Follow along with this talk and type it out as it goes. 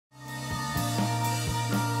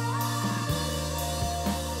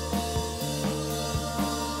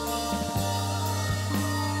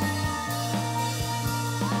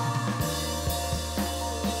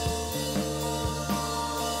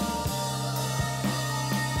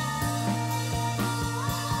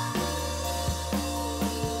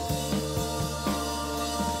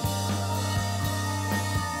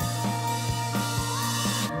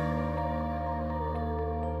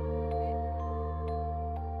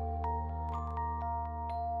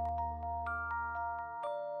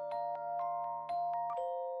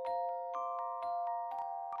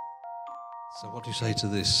So what do you say to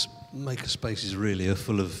this? Makerspaces really are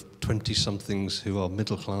full of 20-somethings who are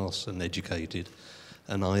middle class and educated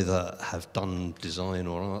and either have done design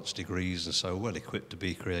or arts degrees and so well equipped to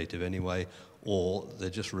be creative anyway, or they're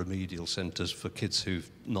just remedial centres for kids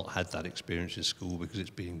who've not had that experience in school because it's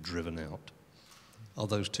being driven out. Are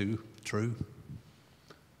those two true?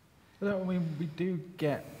 Well, I mean, we do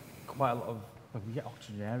get quite a lot of, we get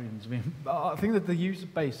octogenarians. I mean, I think that the user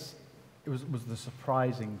base was the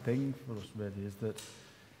surprising thing for us really, is that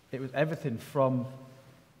it was everything from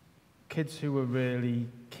kids who were really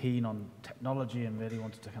keen on technology and really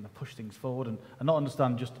wanted to kind of push things forward and not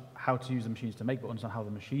understand just how to use the machines to make, but understand how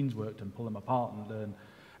the machines worked and pull them apart and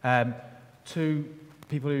learn, to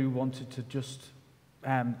people who wanted to just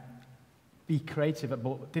be creative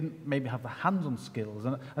but didn't maybe have the hands-on skills.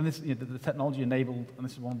 And this, you know, the technology enabled, and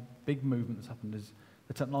this is one big movement that's happened, is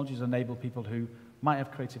the technology has enabled people who might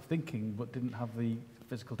have creative thinking but didn't have the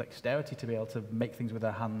physical dexterity to be able to make things with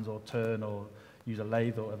their hands or turn or use a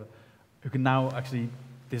lathe or whatever, who can now actually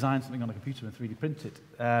design something on a computer and 3D print it.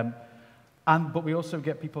 But we also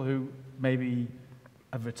get people who maybe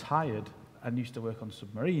have retired and used to work on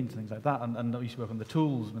submarines and things like that, and used to work on the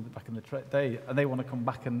tools back in the day, and they want to come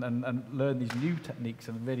back and learn these new techniques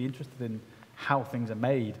and are really interested in how things are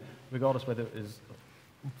made, regardless whether it is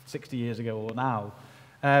 60 years ago or now.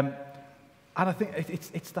 And I think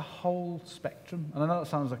it's the whole spectrum. And I know it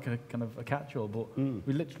sounds like a kind of a catch-all, but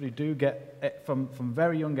we literally do get it from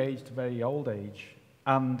very young age to very old age.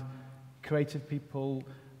 And creative people,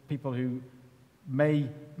 people who may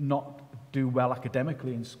not do well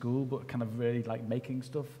academically in school, but kind of really like making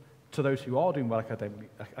stuff, to those who are doing well academically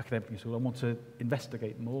in school and want to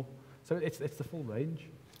investigate more. So it's the full range.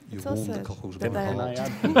 You warmed the cockles a bit.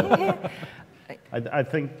 I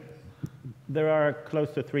think there are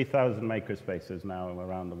close to 3,000 makerspaces now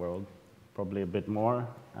around the world, probably a bit more,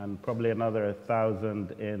 and probably another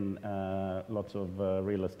 1,000 in lots of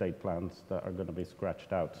real estate plans that are going to be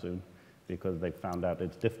scratched out soon because they found out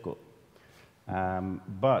it's difficult.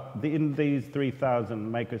 But in these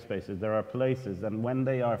 3,000 makerspaces, there are places, and when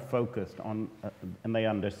they are focused on and they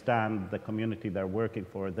understand the community they're working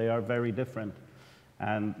for, they are very different.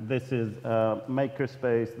 And this is a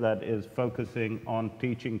makerspace that is focusing on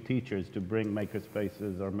teaching teachers to bring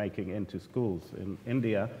makerspaces or making into schools in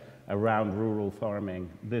India around rural farming.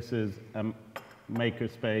 This is a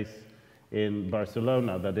makerspace in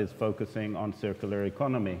Barcelona that is focusing on circular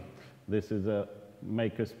economy. This is a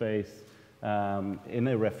makerspace in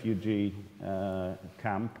a refugee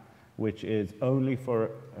camp, which is only for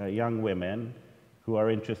young women who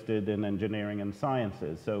are interested in engineering and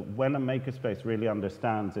sciences. So when a makerspace really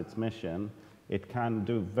understands its mission, it can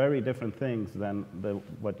do very different things than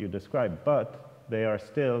what you described, but they are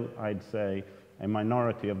still, I'd say, a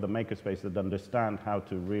minority of the makerspace that understand how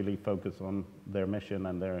to really focus on their mission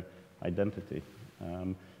and their identity.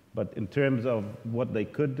 But in terms of what they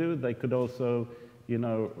could do, they could also, you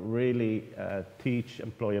know, really teach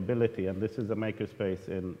employability, and this is a makerspace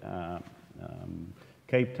in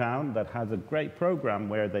Cape Town that has a great program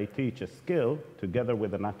where they teach a skill together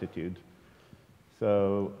with an attitude.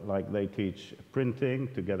 So, like, they teach printing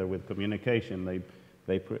together with communication.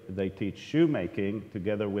 They teach shoemaking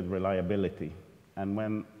together with reliability. And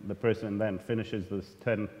when the person then finishes this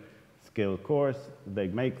 10-skill course, they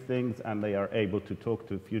make things and they are able to talk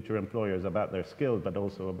to future employers about their skills, but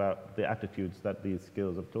also about the attitudes that these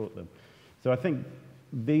skills have taught them. So I think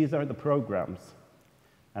these are the programs.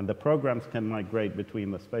 And the programs can migrate between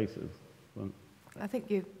the spaces. I think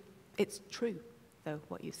it's true, though,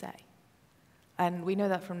 what you say. And we know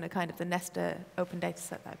that from the kind of the Nesta open data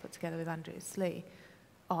set that I put together with Andrea Slee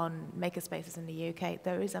on makerspaces in the UK.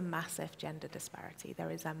 There is a massive gender disparity.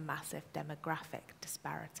 There is a massive demographic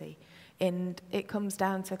disparity. And it comes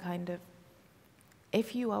down to kind of,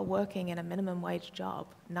 if you are working in a minimum wage job,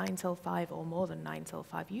 9 till 5 or more than 9 till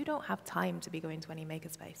 5, you don't have time to be going to any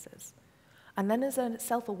makerspaces. And then there's a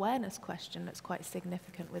self-awareness question that's quite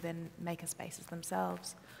significant within makerspaces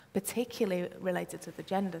themselves, particularly related to the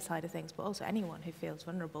gender side of things, but also anyone who feels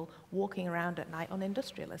vulnerable walking around at night on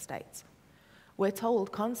industrial estates. We're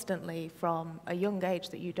told constantly from a young age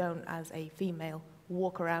that you don't, as a female,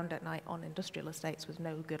 walk around at night on industrial estates with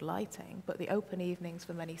no good lighting, but the open evenings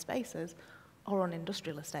for many spaces are on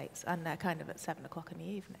industrial estates, and they're kind of at 7 o'clock in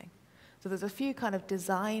the evening. So there's a few kind of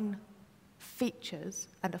design features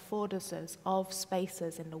and affordances of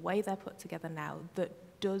spaces in the way they're put together now that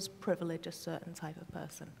does privilege a certain type of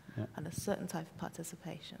person and a certain type of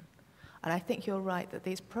participation. And I think you're right that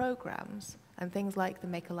these programs and things like the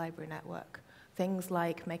Maker Library Network, things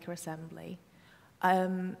like Maker Assembly,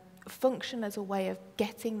 function as a way of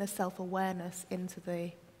getting the self-awareness into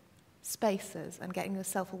the spaces and getting the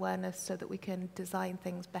self-awareness so that we can design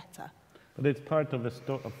things better. But it's part of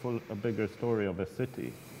a bigger story of a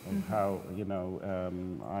city, of how, you know,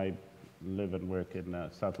 I live and work in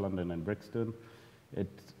South London and Brixton.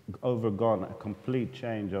 It's overgone a complete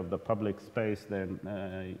change of the public space. There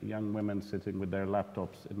young women sitting with their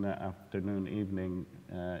laptops in the afternoon, evening,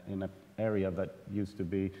 in an area that used to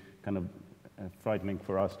be kind of frightening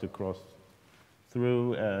for us to cross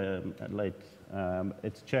through late.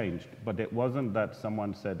 It's changed, but it wasn't that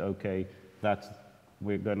someone said, okay,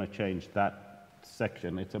 we're going to change that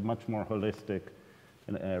section. It's a much more holistic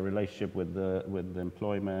relationship with the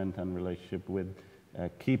employment and relationship with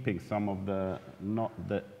keeping some of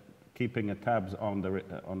keeping a tabs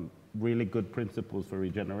on really good principles for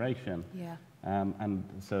regeneration. Yeah. And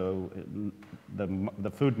so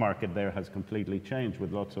the food market there has completely changed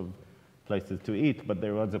with lots of places to eat, but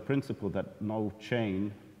there was a principle that no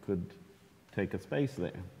chain could take a space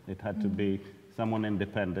there. It had to be someone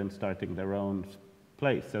independent starting their own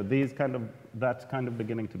place. So that's kind of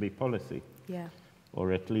beginning to be policy. Yeah.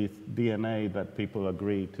 Or at least DNA that people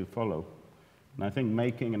agree to follow. And I think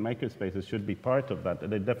making and makerspaces should be part of that.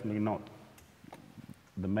 They're definitely not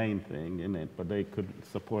the main thing in it, but they could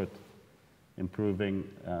support improving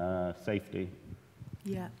safety.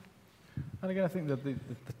 Yeah. And again, I think that the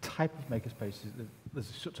type of makerspaces, there's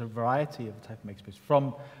such a variety of the type of makerspace.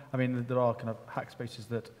 From, I mean, there are kind of hack spaces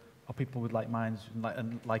that are people with like minds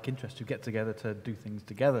and like interests who get together to do things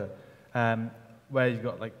together. Where you've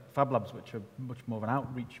got like Fab Labs, which are much more of an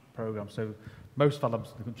outreach program. So most Fab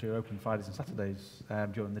Labs in the country are open Fridays and Saturdays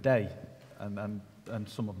during the day, and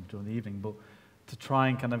some of them during the evening. But to try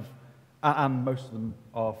and kind of, and most of them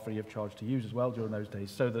are free of charge to use as well during those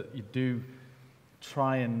days, so that you do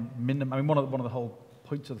try and minimize. I mean, one of the whole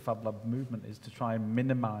points of the Fab Lab movement is to try and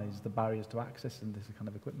minimize the barriers to access in this kind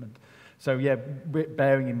of equipment. So yeah,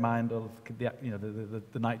 bearing in mind all of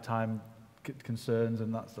the nighttime concerns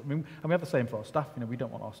and that stuff. I mean, and we have the same for our staff. You know, we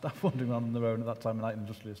don't want our staff wandering around on their own at that time of night in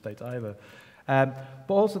industrial estate either.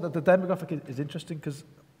 But also the demographic is interesting, because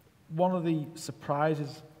one of the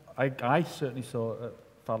surprises I certainly saw at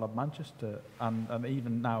Fab Lab Manchester and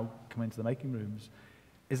even now coming into the making rooms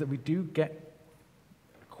is that we do get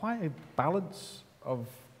quite a balance of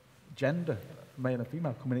gender, male and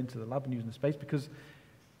female, coming into the lab and using the space, because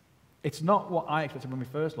it's not what I expected when we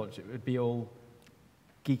first launched it. It would be all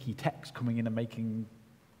geeky techs coming in and making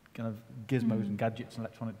kind of gizmos and gadgets and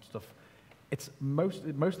electronic stuff. It's most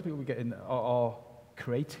of the people we get in are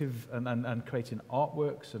creative and creating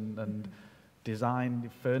artworks and design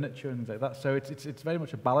furniture and things like that. So it's very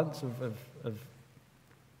much a balance of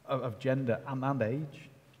gender and age.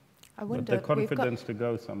 I wonder, but the confidence to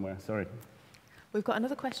go somewhere. Sorry. We've got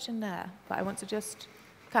another question there, but I want to just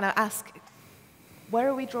kind of ask, where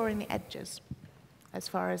are we drawing the edges as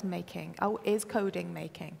far as making? Is coding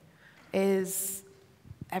making? Is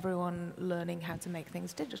everyone learning how to make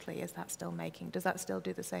things digitally? Is that still making? Does that still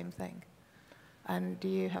do the same thing? And do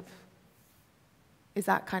you have, is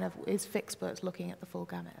Fixperts looking at the full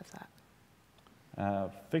gamut of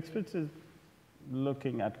that? Fixperts is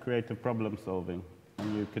looking at creative problem solving.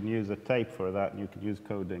 And you can use a tape for that, and you can use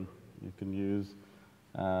coding. You can use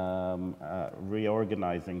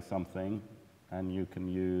reorganizing something, and you can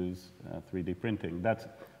use 3D printing. That's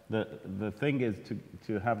the thing, is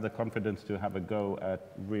to have the confidence to have a go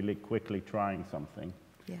at really quickly trying something.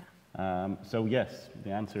 Yeah. So yes,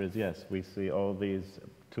 the answer is yes. We see all these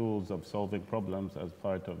tools of solving problems as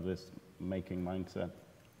part of this making mindset.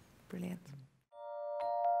 Brilliant.